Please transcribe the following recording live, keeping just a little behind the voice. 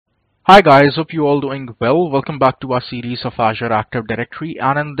Hi guys, hope you all doing well. Welcome back to our series of Azure Active Directory,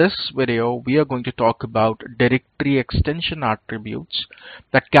 and in this video we are going to talk about directory extension attributes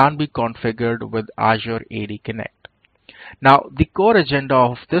that can be configured with Azure AD Connect. Now the core agenda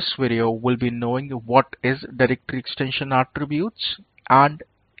of this video will be knowing what is directory extension attributes, and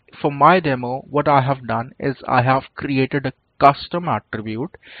for my demo what I have done is I have created a custom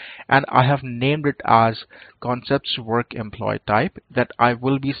attribute and I have named it as concepts work employee type that I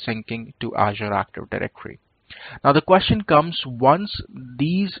will be syncing to Azure Active Directory. Now the question comes, once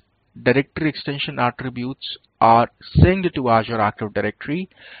these directory extension attributes are synced to Azure Active Directory,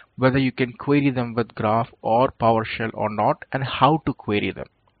 whether you can query them with Graph or PowerShell or not, and how to query them.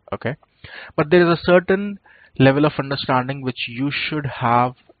 Okay, but there is a certain level of understanding which you should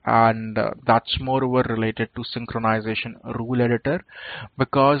have, and that's moreover related to synchronization rule editor,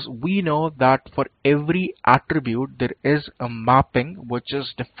 because we know that for every attribute there is a mapping which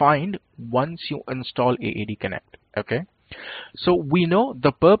is defined once you install AAD Connect. Okay, so we know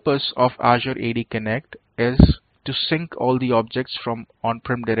the purpose of Azure AD Connect is to sync all the objects from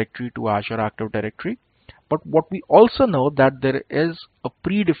on-prem directory to Azure Active Directory. But what we also know that there is a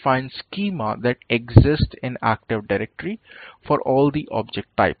predefined schema that exists in Active Directory for all the object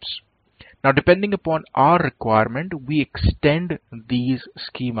types. Now, depending upon our requirement, we extend these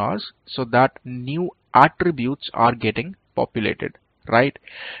schemas so that new attributes are getting populated. Right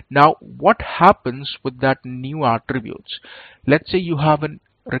now, what happens with that new attributes? Let's say you have a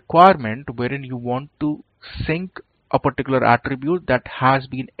requirement wherein you want to sync a particular attribute that has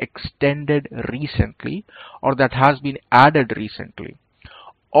been extended recently or that has been added recently,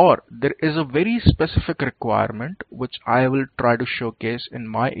 or there is a very specific requirement which I will try to showcase in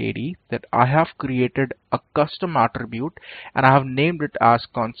my AD, that I have created a custom attribute and I have named it as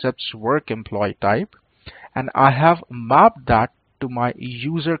concepts work employee type, and I have mapped that to my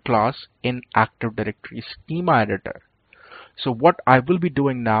user class in Active Directory schema editor. So what I will be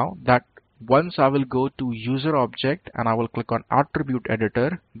doing now, that once I will go to user object and I will click on attribute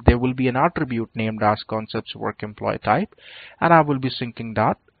editor, there will be an attribute named as concepts work employee type, and I will be syncing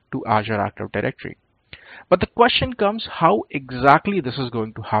that to Azure Active Directory. But the question comes, how exactly this is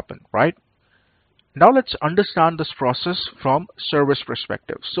going to happen, right? Now let's understand this process from service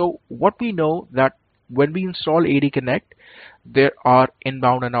perspective. So what we know that when we install AD Connect, there are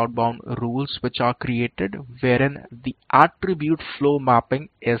inbound and outbound rules which are created wherein the attribute flow mapping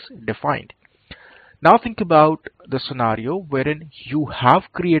is defined. Now think about the scenario wherein you have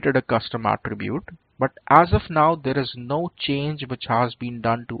created a custom attribute, but as of now there is no change which has been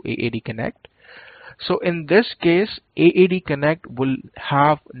done to AAD Connect. So in this case, AAD Connect will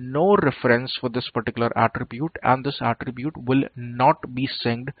have no reference for this particular attribute, and this attribute will not be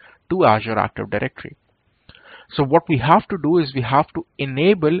synced to Azure Active Directory. So what we have to do is we have to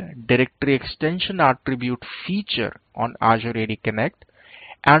enable directory extension attribute feature on Azure AD Connect,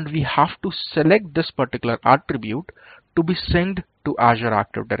 and we have to select this particular attribute to be synced to Azure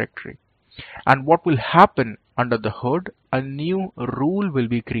Active Directory. And what will happen under the hood, a new rule will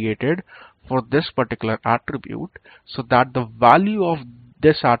be created for this particular attribute so that the value of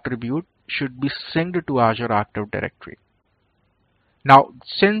this attribute should be synced to Azure Active Directory. Now,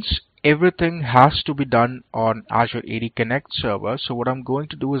 since everything has to be done on Azure AD Connect server, so what I'm going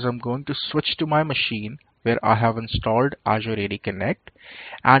to do is I'm going to switch to my machine where I have installed Azure AD Connect,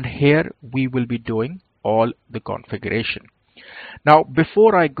 and here we will be doing all the configuration. Now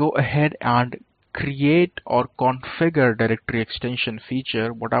before I go ahead and create or configure directory extension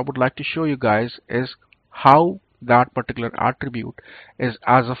feature, what I would like to show you guys is how that particular attribute is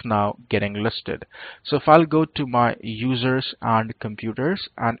as of now getting listed. So if I'll go to my users and computers,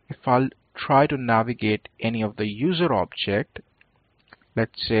 and if I'll try to navigate any of the user object,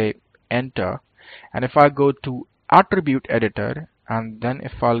 let's say enter, and if I go to attribute editor, and then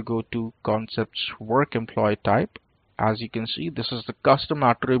if I'll go to concepts work employee type, as you can see, this is the custom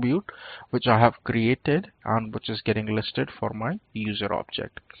attribute which I have created and which is getting listed for my user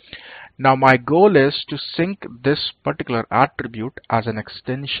object. Now my goal is to sync this particular attribute as an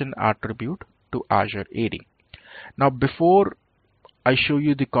extension attribute to Azure AD. Now before I show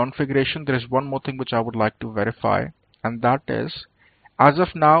you the configuration, there is one more thing which I would like to verify, and that is, as of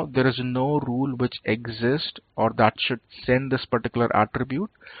now there is no rule which exists or that should send this particular attribute.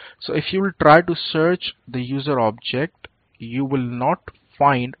 So if you will try to search the user object, you will not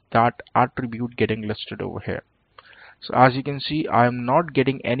find that attribute getting listed over here. So as you can see, I am not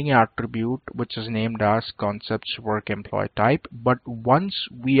getting any attribute which is named as concepts work employee type, but once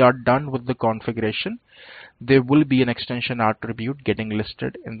we are done with the configuration, there will be an extension attribute getting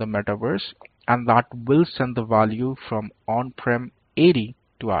listed in the metaverse, and that will send the value from on-prem AD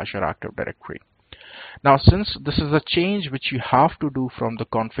to Azure Active Directory. Now, since this is a change which you have to do from the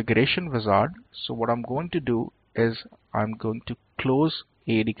configuration wizard, so what I'm going to do is I'm going to close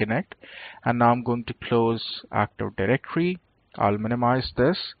AAD Connect, and now I'm going to close Active Directory. I'll minimize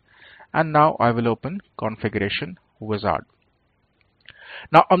this, and now I will open configuration wizard.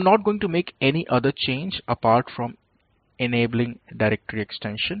 Now, I'm not going to make any other change apart from enabling directory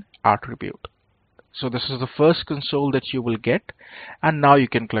extension attribute. So this is the first console that you will get, and now you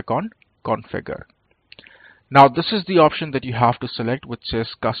can click on configure. Now this is the option that you have to select, which says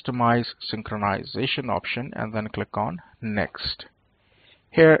customize synchronization option, and then click on next.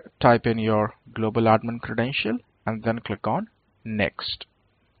 Here type in your global admin credential and then click on next.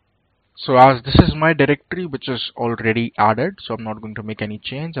 So as this is my directory which is already added, so I'm not going to make any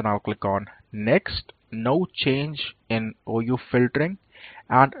change, and I'll click on next. No change in OU filtering,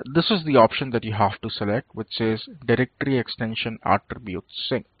 and this is the option that you have to select, which says directory extension attribute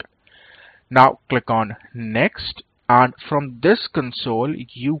sync. Now click on next, and from this console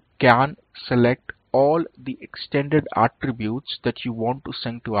you can select all the extended attributes that you want to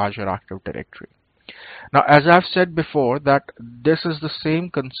sync to Azure Active Directory. Now, as I've said before, that this is the same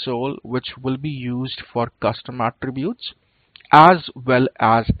console which will be used for custom attributes as well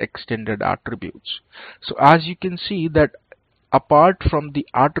as extended attributes. So as you can see that apart from the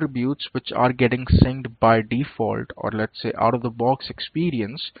attributes which are getting synced by default, or let's say out of the box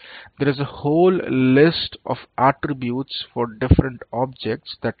experience, there is a whole list of attributes for different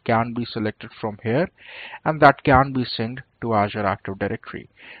objects that can be selected from here and that can be synced to Azure Active Directory.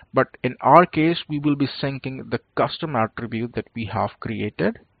 But in our case, we will be syncing the custom attribute that we have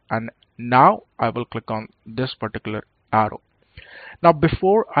created, and now I will click on this particular arrow. Now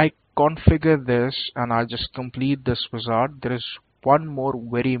before I configure this and I just complete this wizard, there is one more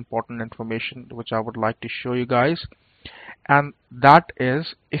very important information which I would like to show you guys, and that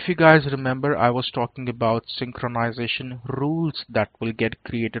is, if you guys remember, I was talking about synchronization rules that will get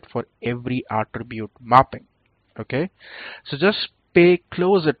created for every attribute mapping. Okay, so just pay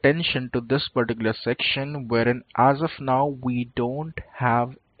close attention to this particular section, wherein as of now we don't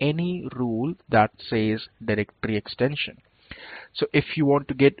have any rule that says directory extension. So if you want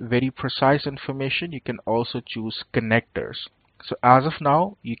to get very precise information, you can also choose connectors. So as of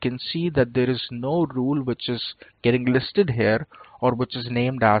now, you can see that there is no rule which is getting listed here or which is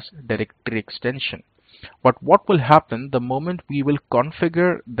named as directory extension. But what will happen the moment we will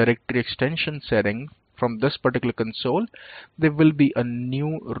configure directory extension setting from this particular console, there will be a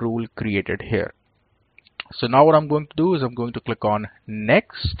new rule created here. So now what I'm going to do is I'm going to click on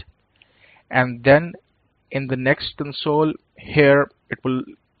next, and then in the next console here, it will,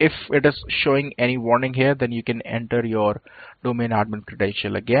 if it is showing any warning here, then you can enter your domain admin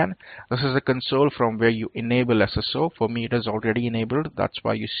credential again. This is a console from where you enable SSO. For me, it is already enabled. That's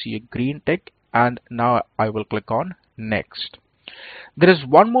why you see a green tick. And now I will click on next. There is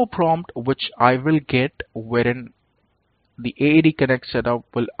one more prompt which I will get, wherein the AAD Connect setup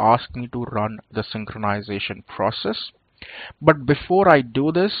will ask me to run the synchronization process. But before I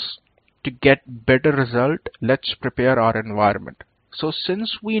do this, to get better result, let's prepare our environment. So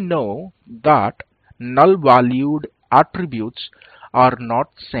since we know that null valued attributes are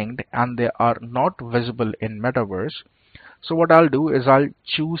not synced and they are not visible in Metaverse, so what I'll do is I'll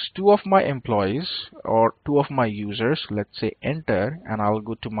choose two of my employees or two of my users, let's say enter, and I'll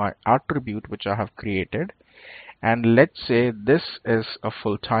go to my attribute which I have created, and let's say this is a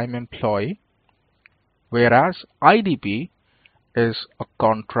full-time employee, whereas IDP is a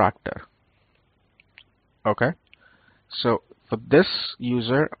contractor. Okay, so for this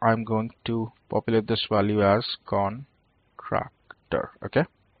user, I'm going to populate this value as contractor. Okay,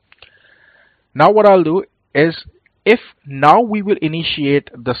 now what I'll do is, if now we will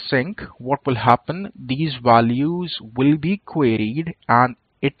initiate the sync, what will happen? These values will be queried and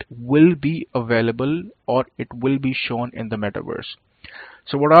it will be available, or it will be shown in the Metaverse.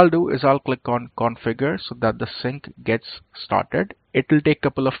 So what I'll do is I'll click on configure so that the sync gets started. It will take a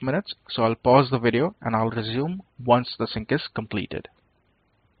couple of minutes, so I'll pause the video and I'll resume once the sync is completed.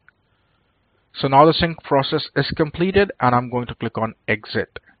 So now the sync process is completed and I'm going to click on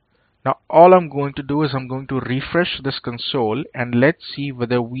exit. Now all I'm going to do is I'm going to refresh this console and let's see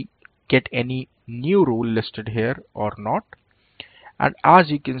whether we get any new rule listed here or not. And as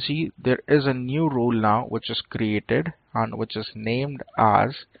you can see, there is a new rule now which is created and which is named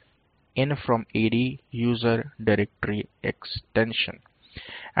as in from AD user directory extension.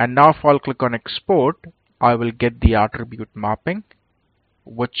 And now if I'll click on export, I will get the attribute mapping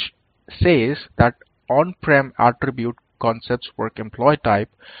which says that on-prem attribute concepts work employee type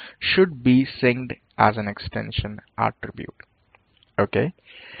should be synced as an extension attribute. Okay,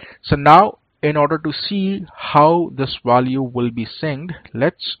 so now in order to see how this value will be synced,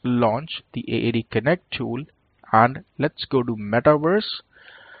 let's launch the AAD Connect tool and let's go to Metaverse,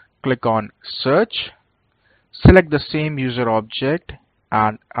 click on Search, select the same user object,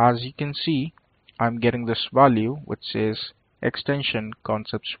 and as you can see, I'm getting this value which says extension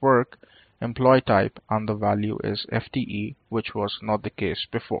concepts work employee type, and the value is FTE, which was not the case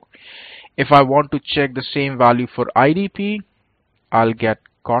before. If I want to check the same value for IDP, I'll get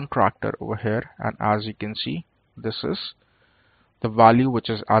contractor over here, and as you can see, this is the value which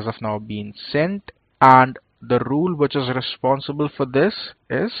is as of now being sent, and the rule which is responsible for this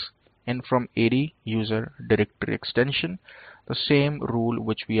is in from AD user directory extension, the same rule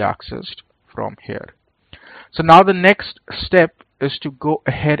which we accessed from here. So now the next step is to go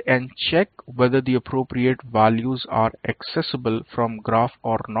ahead and check whether the appropriate values are accessible from graph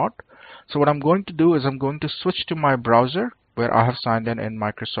or not. So what I'm going to do is I'm going to switch to my browser where I have signed in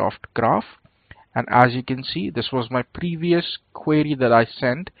Microsoft Graph, and as you can see, this was my previous query that I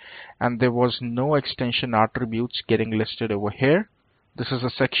sent, and there was no extension attributes getting listed over here. This is a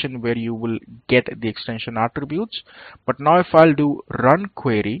section where you will get the extension attributes, but now if I'll do run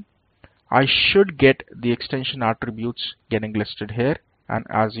query, I should get the extension attributes getting listed here, and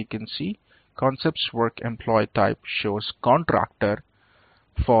as you can see, concepts work employee type shows contractor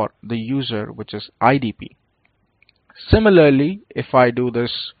for the user, which is IDP. Similarly, if I do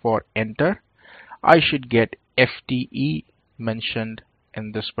this for enter, I should get FTE mentioned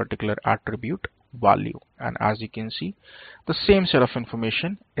in this particular attribute value, and as you can see, the same set of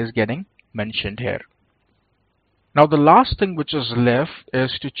information is getting mentioned here. Now the last thing which is left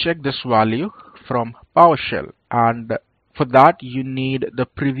is to check this value from PowerShell, and for that you need the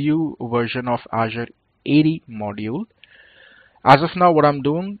preview version of Azure AD module. As of now, what I'm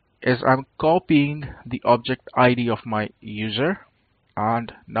doing is I'm copying the object ID of my user,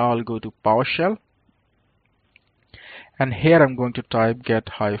 and now I'll go to PowerShell, and here I'm going to type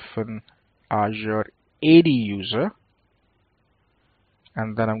get-Azure AD user,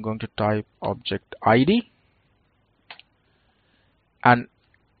 and then I'm going to type object ID, and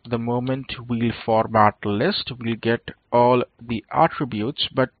the moment we'll format list, we'll get all the attributes.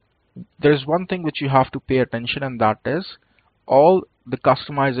 But there's one thing which you have to pay attention, and that is all the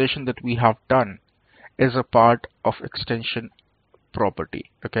customization that we have done is a part of extension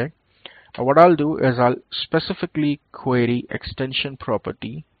property. Okay, now what I'll do is I'll specifically query extension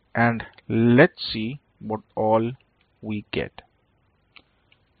property, and let's see what all we get.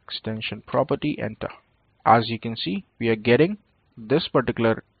 Extension property, enter. As you can see, we are getting this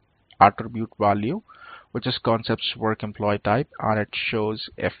particular attribute value, which is concepts work employee type, and it shows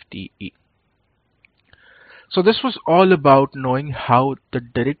FTE. So this was all about knowing how the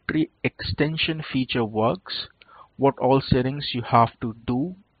directory extension feature works, what all settings you have to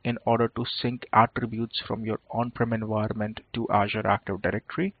do in order to sync attributes from your on-prem environment to Azure Active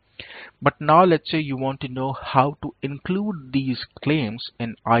Directory. But now let's say you want to know how to include these claims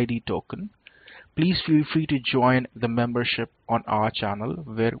in ID token. Please feel free to join the membership on our channel,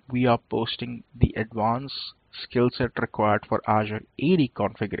 where we are posting the advanced skill set required for Azure AD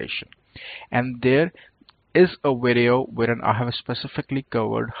configuration. And there is a video wherein I have specifically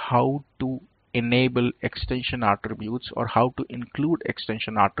covered how to enable extension attributes or how to include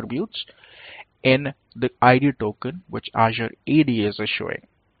extension attributes in the ID token which Azure AD is showing.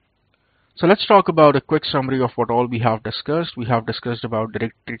 So let's talk about a quick summary of what all we have discussed. We have discussed about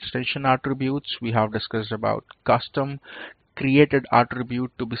directory extension attributes. We have discussed about custom created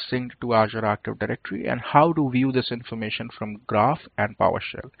attribute to be synced to Azure Active Directory, and how to view this information from Graph and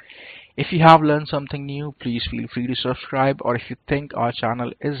PowerShell. If you have learned something new, please feel free to subscribe, or if you think our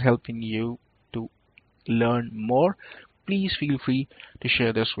channel is helping you to learn more, please feel free to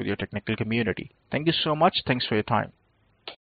share this with your technical community. Thank you so much. Thanks for your time.